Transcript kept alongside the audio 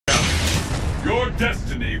Your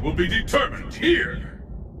destiny will be determined here!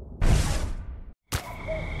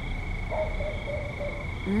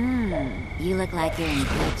 You look like you're in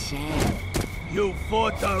good shape. You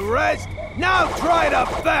fought the rest? Now try the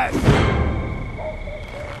best!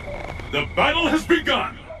 The battle has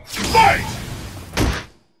begun! Fight!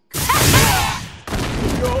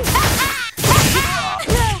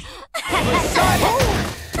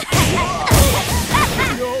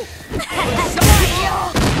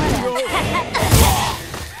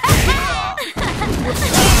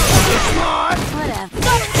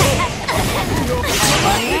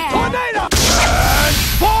 Tornado!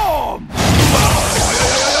 Transform!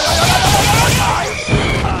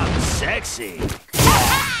 I'm sexy.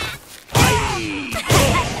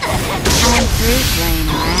 I'm through playing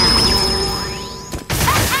around.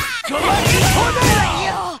 Galactic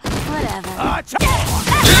tornado! Whatever.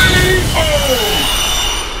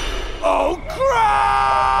 Oh,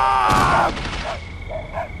 crap!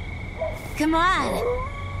 Come on.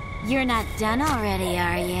 You're not done already,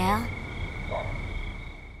 are you?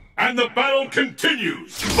 And the battle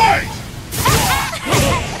continues! Fight!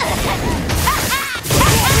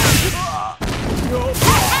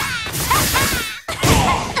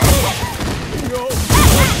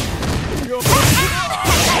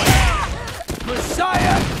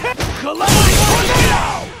 Messiah! Galactic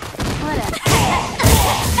tornado! Whatever.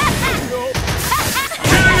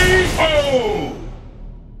 K.O.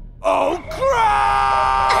 Oh,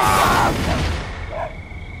 crap!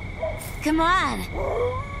 Come on.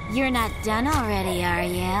 You're not done already, are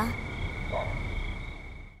you?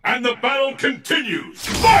 And the battle continues!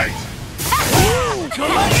 Fight!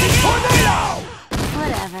 Galactic tornado!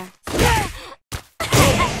 Whatever.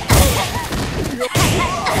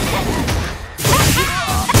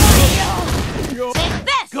 Take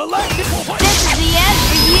this! Galactic This is the end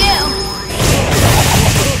for you!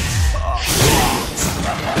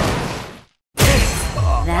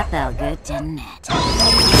 That felt good, didn't it?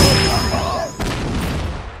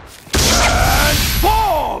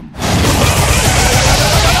 Transform!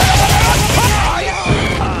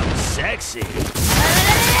 I'm sexy.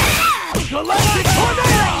 Galactic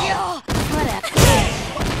tornado! Whatever.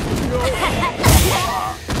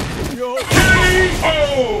 K.O.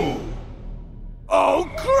 Oh,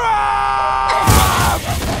 crap!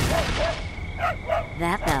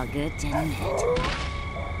 That felt good, didn't it?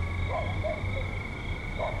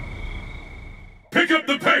 Pick up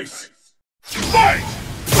the pace! Fight!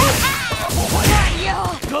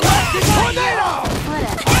 Galactic tornado!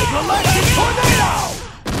 Whatever. Galactic tornado!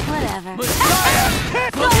 Whatever. Messiah!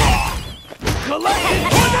 Galactic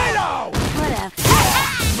tornado! Whatever.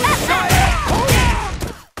 Messiah!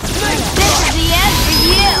 This is the end for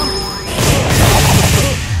you!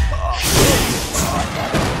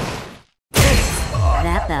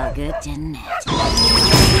 That felt good, didn't it?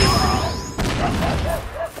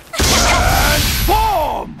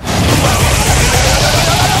 Transform!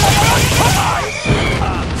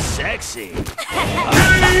 I'm sexy.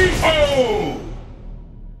 K.O.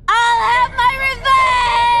 I'll have my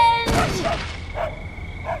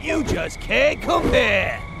revenge! You just can't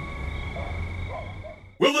compare.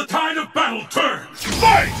 Will the tide of battle turn?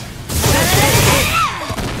 Fight!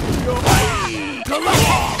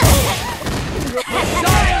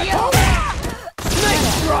 Messiah! Snake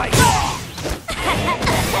strike!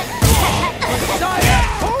 Messiah!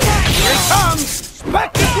 Here comes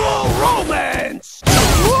spectacle romance!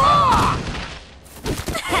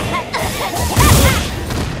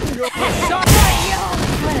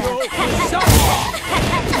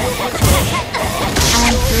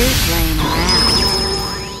 I'm through playing around.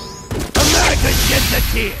 America's get the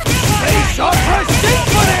tear! Face Opera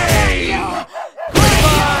Symphony!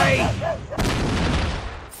 Goodbye!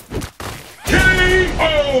 K.O.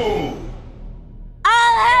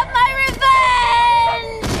 I'll have my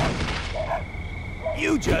revenge!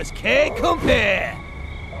 You just can't compare!